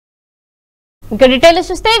ఇక డీటెయిల్స్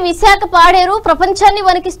చూస్తే విశాఖ పాడేరు ప్రపంచాన్ని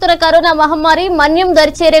వణికిస్తున్న కరోనా మహమ్మారి మన్యం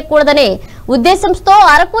దరిచేరకూడదనే ఉద్దేశంతో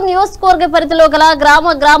అరకు నియోజకవర్గ పరిధిలో గల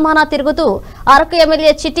గ్రామాన తిరుగుతూ అరకు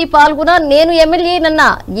ఎమ్మెల్యే చిట్టి పాల్గొన నేను ఎమ్మెల్యేనన్న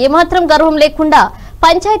ఏమాత్రం గర్వం లేకుండా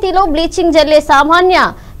పంచాయతీలో బ్లీచింగ్ జల్లే సామాన్య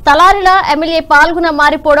తలారిలా ఎమ్మెల్యే పాల్గొన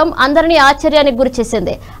మారిపోవడం అందరినీ ఆశ్చర్యానికి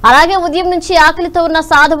గురిచేసింది. అలాగే ఉదయం నుంచి ఆకలితో ఉన్న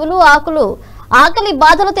సాధువులు ఆకలి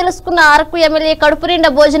బాధలు తెలుసుకున్న అరకు ఎమ్మెల్యే కడుపు నిండా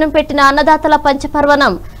భోజనం పెట్టిన అన్నదాతల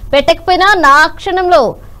పంచపర్వణం పెట్టకపోయినా నా క్షణంలో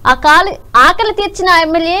ఆకలి తీర్చిన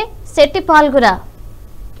ఎమ్మెల్యే శెట్టి పాల్గొన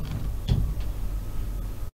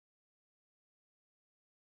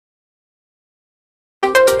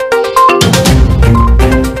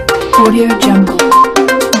Audio Jungle.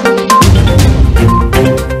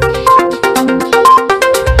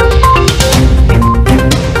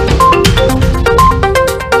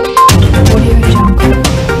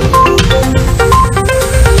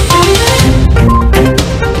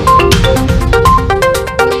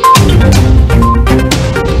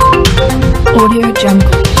 Audio Jungle.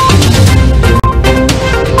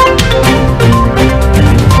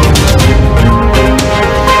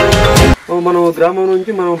 మనం గ్రామం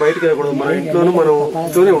నుంచి మనం బయటకు వెళ్ళకూడదు, మన ఇంట్లోనూ మనం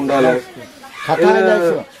ఇంట్లోనే ఉండాలి.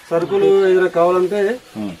 సరుకులు ఏదైనా కావాలంటే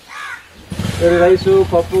రైసు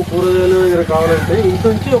పప్పు కూరగాయలు ఏదైనా కావాలంటే ఇంటి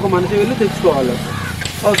నుంచి ఒక మనిషి వెళ్ళి తెచ్చుకోవాలి.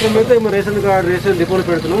 అవసరమైతే రేషన్ డిపోలో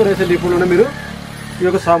పెడుతున్నాం, రేషన్ డిపోలోనే మీరు ఈ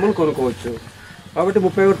యొక్క సామాన్లు కొనుక్కోవచ్చు. కాబట్టి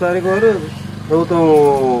 31 తారీఖు వారు ప్రభుత్వం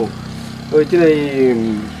ఇచ్చిన ఈ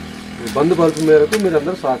బంధు పలుపు మేరకు మీరు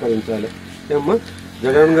అందరూ సహకరించాలి. ఏమ్మా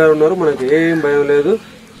జగన్ గారు ఉన్నారు, మనకి ఏం భయం లేదు.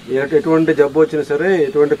 ఎటువంటి జబ్బు వచ్చినా సరే,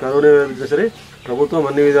 ఎటువంటి కరోనా వచ్చినా సరే ప్రభుత్వం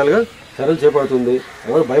అన్ని విధాలుగా చర్యలు చేపడుతుంది.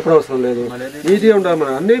 ఎవరు భయపడవసరం లేదు. నీట్గా ఉండాలి. మన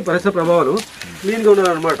అన్ని పరిసర ప్రభావాలు క్లీన్గా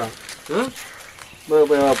ఉండాలన్నమాట.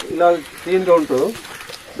 ఇలా క్లీన్గా ఉంటూ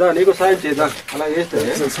నీకు సాయం చేయదా, అలా చేస్తే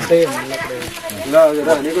ఇలా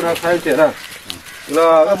నీకు నాకు సాయం చేయరా,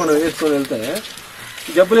 ఇలాగా మనం వేసుకొని వెళ్తే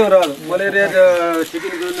జబ్బులు రాదు. మలేరియా,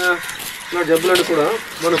 చికెన్ గున్న ఇలా జబ్బులను కూడా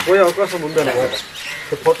మనం పోయే అవకాశం ఉందన్నమాట.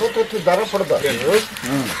 ధర పడతా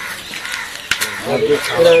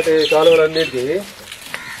ఇలాంటి కాలువలన్నిటికీ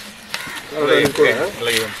కూడా